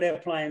Finns wherever they're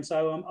playing.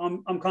 So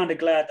I'm kind of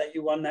glad that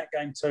you won that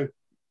game too.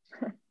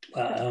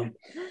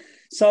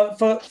 So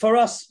for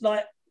us,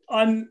 like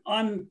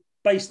I'm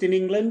based in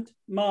England.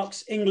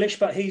 Mark's English,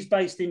 but he's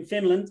based in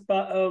Finland.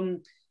 But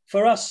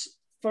for us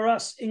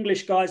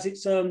English guys,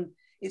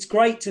 it's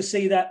great to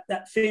see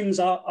that Finns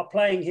are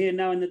playing here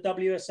now in the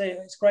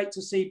WSA. It's great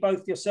to see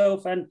both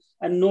yourself and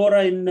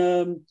Nora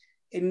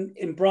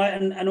in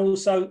Brighton, and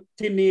also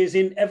Timney is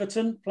in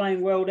Everton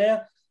playing well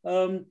there.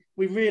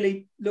 We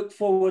really look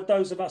forward,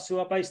 those of us who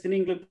are based in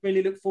England,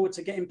 really look forward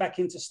to getting back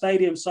into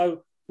stadiums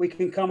so we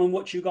can come and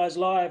watch you guys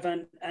live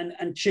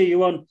and cheer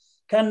you on.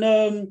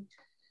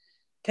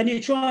 Can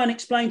you try and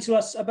explain to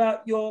us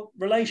about your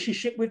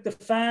relationship with the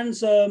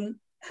fans,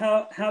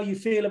 how you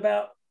feel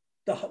about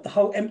the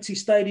whole empty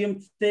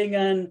stadium thing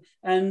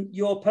and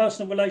your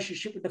personal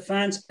relationship with the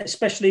fans,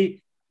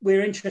 especially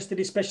we're interested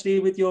especially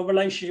with your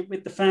relationship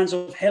with the fans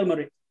of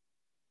Helmari?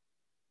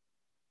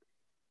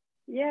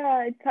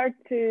 Yeah, it's hard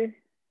to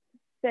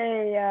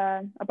say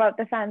about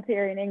the fans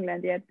here in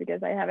England yet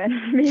because I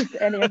haven't met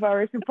any of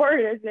our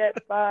supporters yet.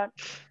 But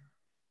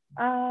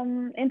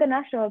in the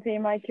national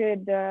team, I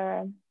could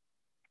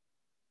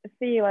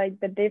see like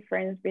the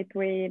difference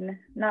between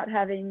not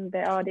having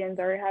the audience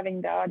or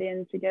having the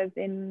audience, because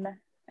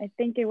I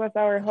think it was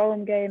our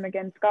home game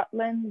against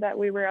Scotland that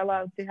we were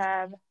allowed to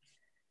have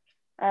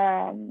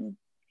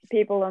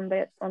people on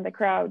the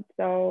crowd.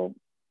 So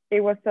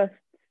it was just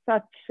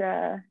such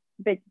a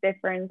big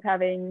difference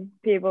having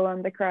people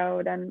on the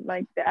crowd, and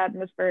like the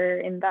atmosphere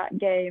in that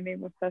game, it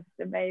was just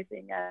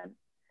amazing. And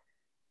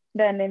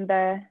then in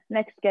the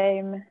next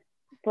game,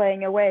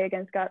 playing away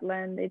against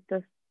Scotland, it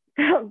just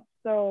felt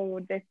so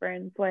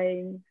different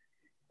playing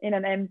in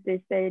an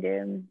empty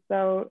stadium.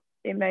 So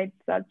it made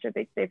such a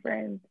big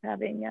difference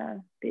having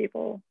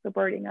people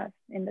supporting us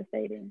in the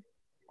stadium.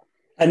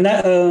 And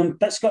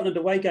that Scotland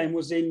away game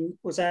was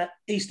at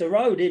Easter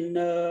Road in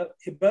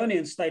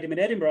Hibernian Stadium in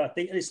Edinburgh, I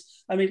think.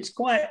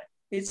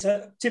 It's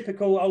a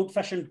typical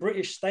old-fashioned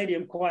British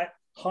stadium, quite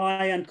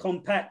high and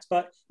compact,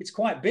 but it's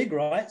quite big,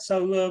 right?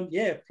 So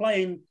yeah,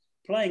 playing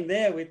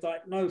there with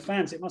like no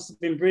fans, it must have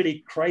been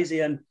really crazy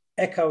and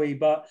echoey.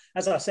 But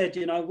as I said,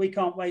 you know, we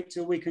can't wait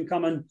till we can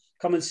come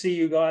and see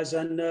you guys,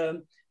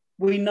 and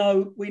we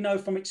know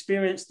from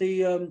experience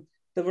the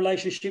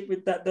relationship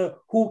with that the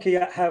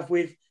Hawkeye have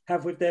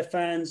with their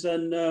fans,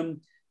 and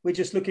we're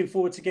just looking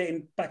forward to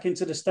getting back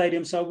into the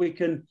stadium so we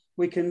can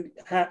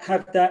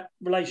have that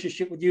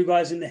relationship with you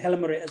guys in the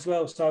Helmari as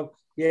well. So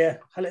yeah,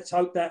 let's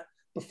hope that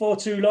before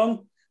too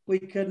long we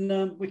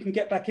can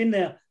get back in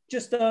there.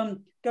 Just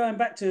going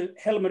back to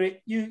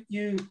Helmari, you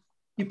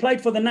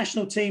played for the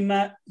national team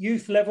at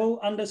youth level,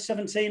 under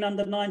 17,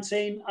 under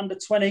 19, under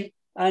 20,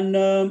 and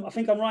I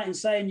think I'm right in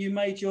saying you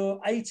made your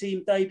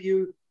A-team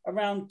debut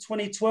around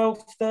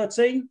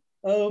 2012-13.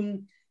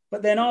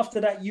 But then after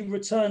that, you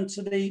returned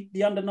to the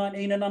under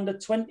 19 and under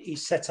 20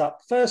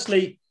 setup.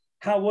 Firstly,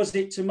 how was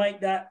it to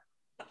make that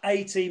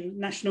A-team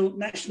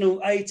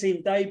national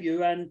A-team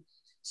debut? And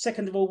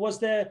second of all, was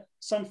there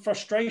some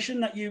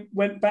frustration that you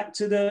went back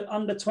to the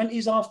under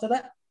 20s after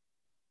that?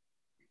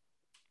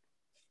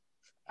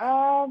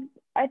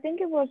 I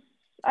think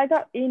I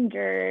got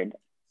injured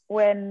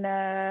when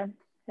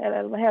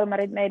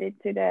Helmari made it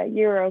to the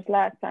Euros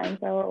last time,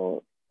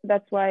 so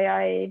that's why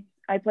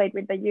I played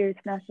with the youth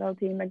national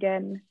team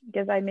again,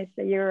 because I missed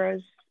the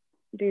Euros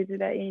due to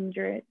the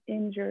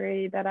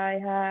injury that I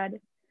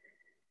had.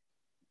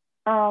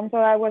 So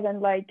I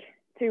wasn't like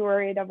too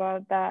worried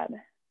about that,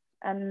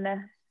 and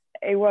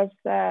it was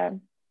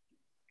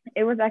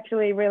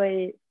actually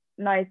really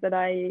nice that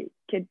I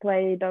could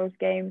play those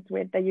games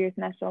with the youth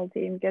national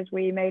team, because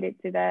we made it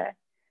to the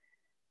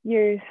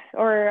youth,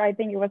 or I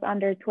think it was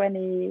under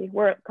 20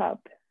 World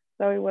Cup.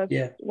 So it was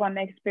one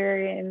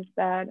experience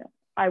that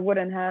I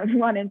wouldn't have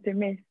wanted to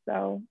miss.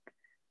 So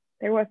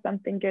there was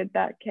something good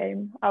that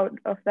came out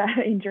of that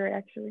injury,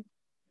 actually.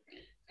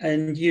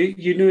 And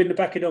you knew in the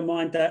back of your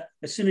mind that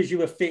as soon as you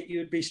were fit, you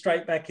would be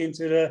straight back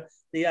into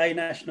the A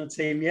national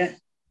team, yeah?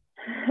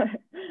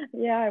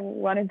 Yeah, I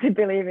wanted to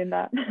believe in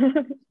that.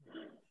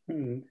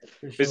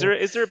 Sure.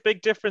 Is there a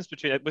big difference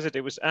between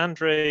it was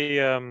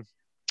Andre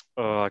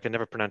I can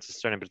never pronounce his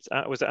surname,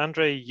 but was it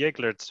Andre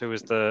Jeglerts who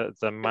was the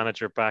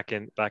manager back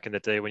in the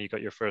day when you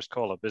got your first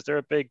call up? Is there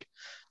a big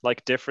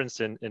like difference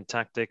in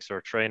tactics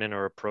or training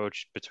or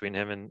approach between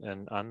him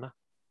and Anna?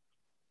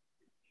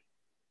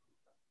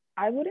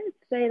 I wouldn't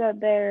say that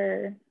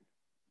there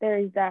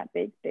is that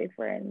big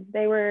difference.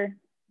 They were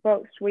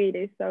both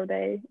Swedish, so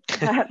they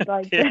had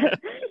like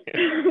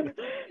the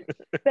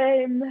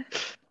same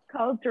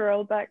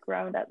cultural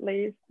background at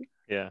least.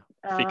 Yeah,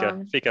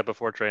 fika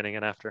before training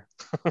and after.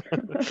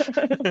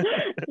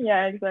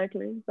 Yeah,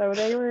 exactly. So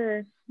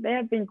they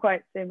have been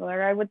quite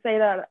similar. I would say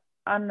that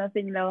Anna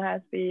Signal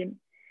has been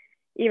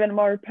even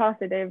more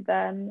positive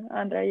than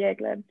Andrea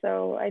Jeglev.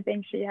 So I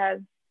think she has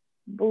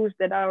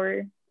boosted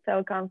our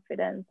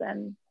self-confidence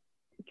and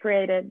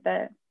created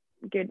the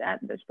good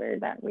atmosphere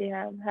that we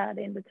have had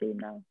in the team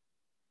now.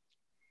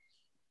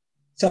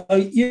 So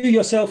you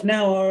yourself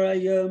now are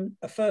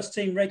a first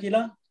team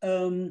regular.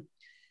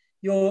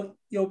 You're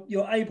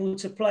able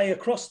to play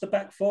across the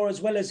back four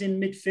as well as in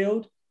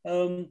midfield.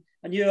 And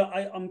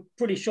I'm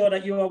pretty sure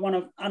that you are one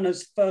of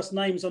Anna's first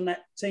names on that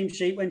team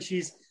sheet when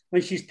she's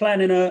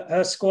planning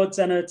her squads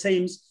and her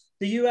teams.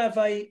 Do you have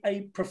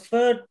a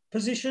preferred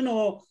position,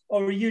 or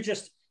are you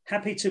just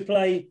happy to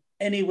play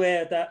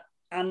anywhere that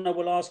Anna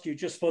will ask you,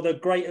 just for the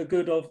greater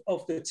good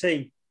of the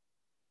team?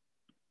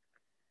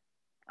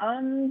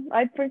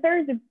 I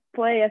prefer to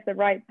play as a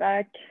right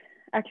back.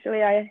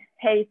 Actually, I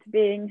hate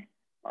being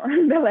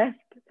on the left,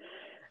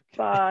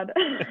 but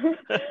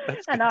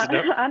and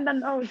Anna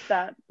knows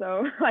that,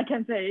 so I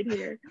can say it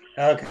here.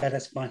 Okay,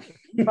 that's fine.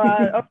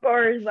 But of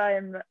course,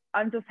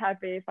 I'm just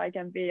happy if I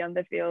can be on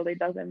the field. It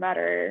doesn't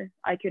matter.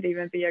 I could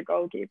even be a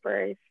goalkeeper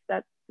if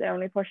that's the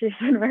only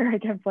position where I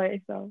can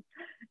play. So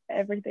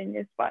everything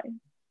is fine.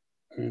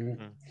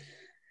 Mm-hmm.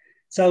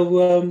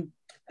 So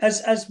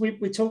as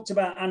we talked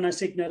about Anna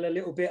Signal a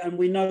little bit, and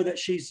we know that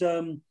she's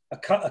a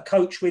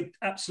coach with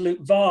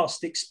absolute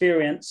vast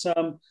experience.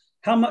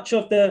 How much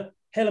of the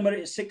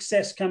Hellemarits'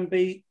 success can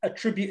be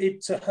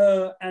attributed to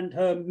her and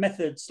her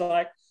methods?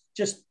 Like,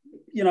 just,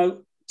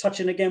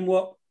 touching again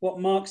what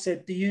Mark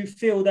said, do you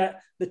feel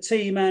that the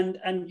team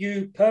and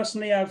you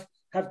personally have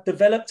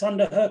developed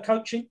under her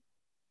coaching?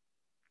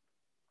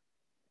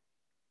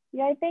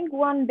 Yeah, I think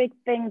one big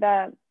thing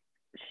that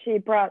she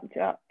brought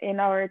in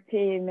our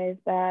team is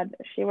that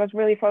she was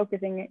really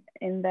focusing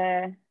in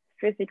the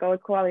physical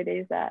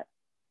qualities that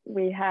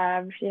we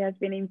have. She has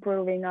been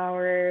improving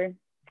our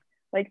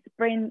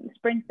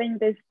sprinting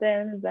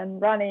distance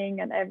and running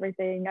and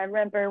everything. I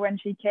remember when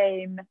she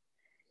came,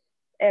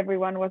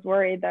 everyone was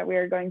worried that we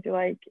were going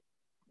to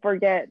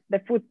forget the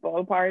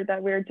football part,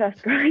 that we were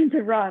just going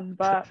to run.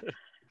 But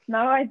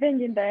now I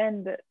think in the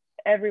end,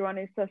 everyone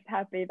is just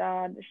happy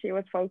that she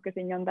was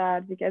focusing on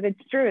that, because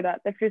it's true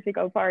that the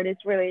physical part is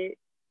really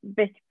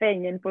big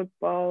thing in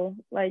football.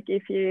 Like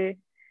if you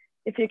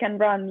can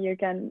run, you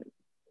can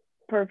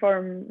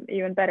perform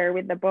even better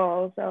with the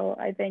ball. So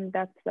I think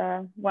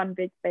that's one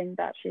big thing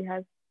that she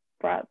has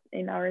brought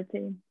in our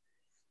team.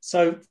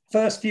 So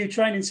first few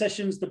training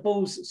sessions, the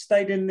balls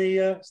stayed in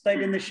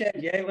the shed.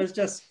 Yeah, it was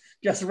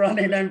just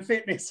running and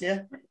fitness.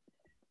 Yeah.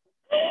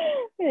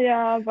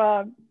 Yeah,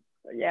 but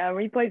yeah,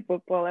 we played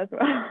football as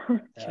well.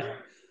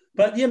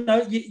 But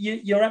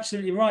you're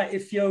absolutely right.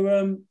 If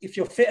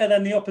you're fitter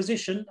than the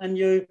opposition and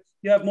you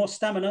have more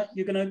stamina,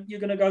 you're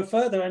gonna go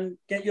further and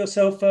get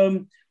yourself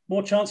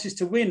more chances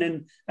to win.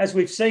 And as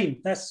we've seen,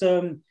 that's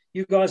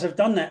you guys have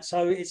done that.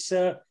 So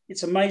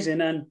it's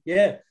amazing. And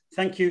yeah,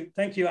 thank you,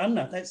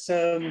 Anna. That's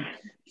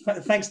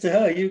thanks to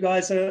her. You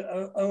guys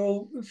are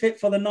all fit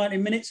for the 90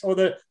 minutes or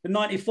the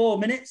 94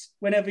 minutes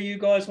whenever you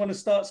guys want to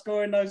start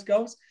scoring those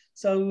goals.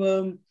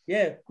 So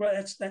yeah, great.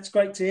 That's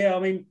great to hear. I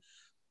mean,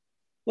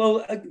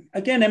 well,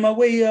 again, Emma,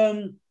 we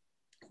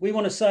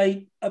want to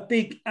say a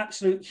big,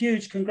 absolute,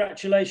 huge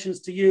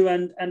congratulations to you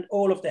and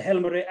all of the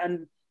Hellemarits,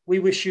 and we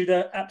wish you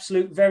the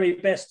absolute very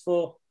best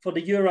for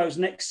the Euros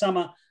next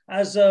summer.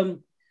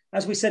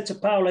 As we said to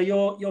Paula,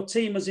 your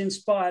team has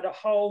inspired a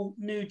whole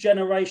new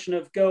generation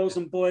of girls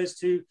and boys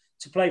to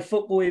play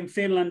football in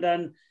Finland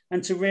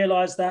and to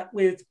realise that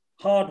with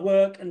hard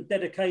work and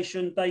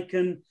dedication, they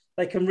can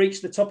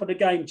reach the top of the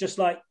game just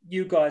like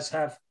you guys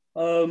have.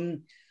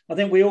 I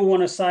think we all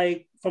want to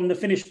say, from the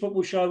Finnish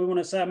Football Show, we want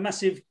to say a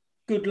massive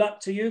good luck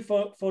to you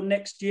for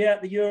next year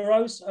at the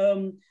Euros,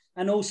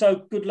 and also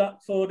good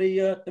luck for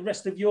the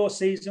rest of your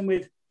season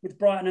with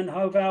Brighton and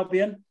Hove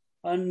Albion.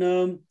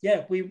 And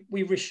yeah,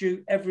 we wish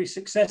you every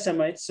success,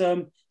 Emma. It's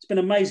been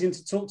amazing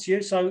to talk to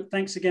you. So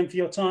thanks again for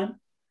your time.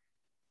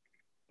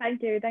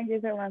 Thank you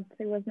so much.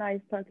 It was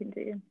nice talking to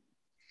you.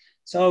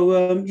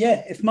 So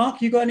yeah, if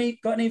Mark, you got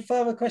any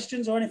further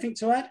questions or anything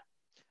to add?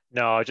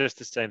 No, just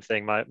the same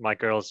thing. My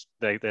girls,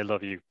 they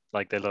love you.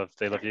 Like they love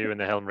you and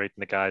the Hellemarits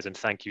and the guys, and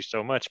thank you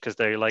so much, because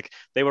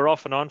they were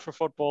off and on for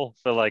football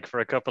for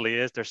a couple of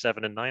years. They're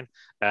 7 and 9,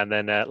 and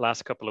then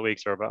last couple of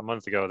weeks or about a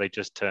month ago they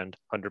just turned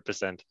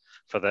 100%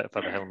 for the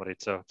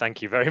Hellemarits. So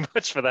thank you very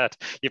much for that.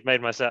 You've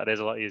made my Saturdays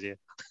a lot easier.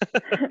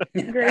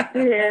 Great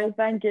to hear.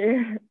 Thank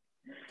you.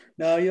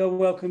 No, you're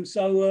welcome.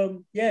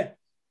 So yeah,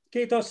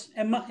 kiitos,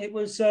 Emma. It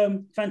was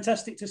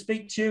fantastic to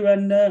speak to you,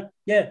 and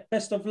yeah,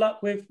 best of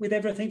luck with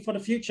everything for the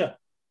future.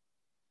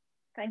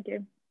 Thank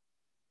you.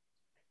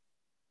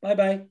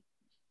 Bye-bye.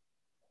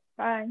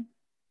 Bye.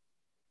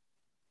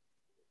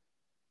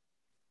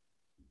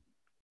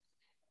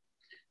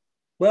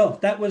 Well,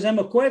 that was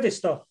Emma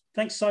Koivisto.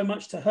 Thanks so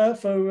much to her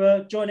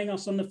for joining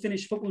us on the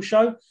Finnish Football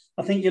Show.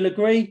 I think you'll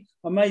agree,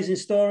 amazing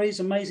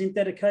stories, amazing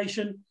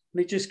dedication. And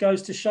it just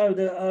goes to show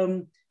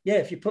that, yeah,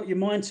 if you put your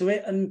mind to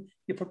it and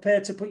you're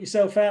prepared to put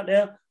yourself out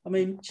there. I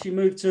mean, she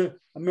moved to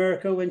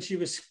America when she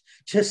was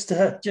just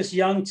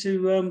young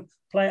to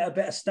play at a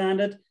better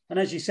standard. And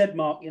as you said,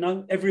 Mark, you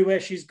know, everywhere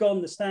she's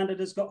gone, the standard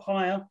has got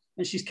higher,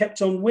 and she's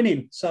kept on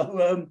winning.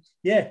 So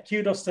yeah,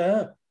 kudos to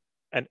her.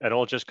 And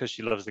all just because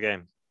she loves the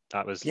game.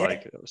 That was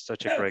like, it was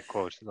such a great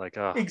quote. Like,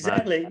 oh,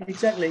 exactly, man.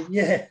 exactly.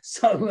 Yeah.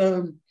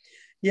 So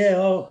yeah,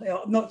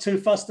 I'm not too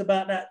fussed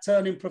about that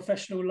turning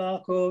professional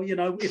luck, or, you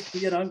know, if,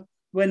 you know,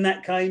 when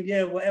that came,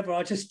 yeah, whatever.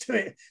 I just do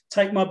it,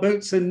 take my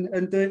boots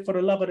and do it for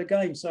the love of the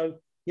game. So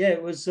yeah,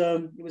 it was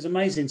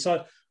amazing. So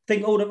I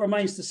think all that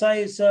remains to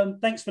say is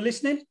thanks for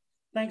listening.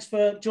 Thanks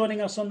for joining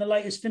us on the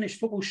latest Finnish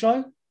football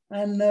show.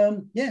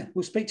 And yeah,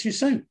 we'll speak to you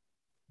soon.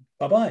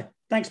 Bye-bye.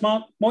 Thanks,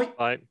 Mark. Moi.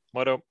 Bye.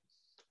 Moro.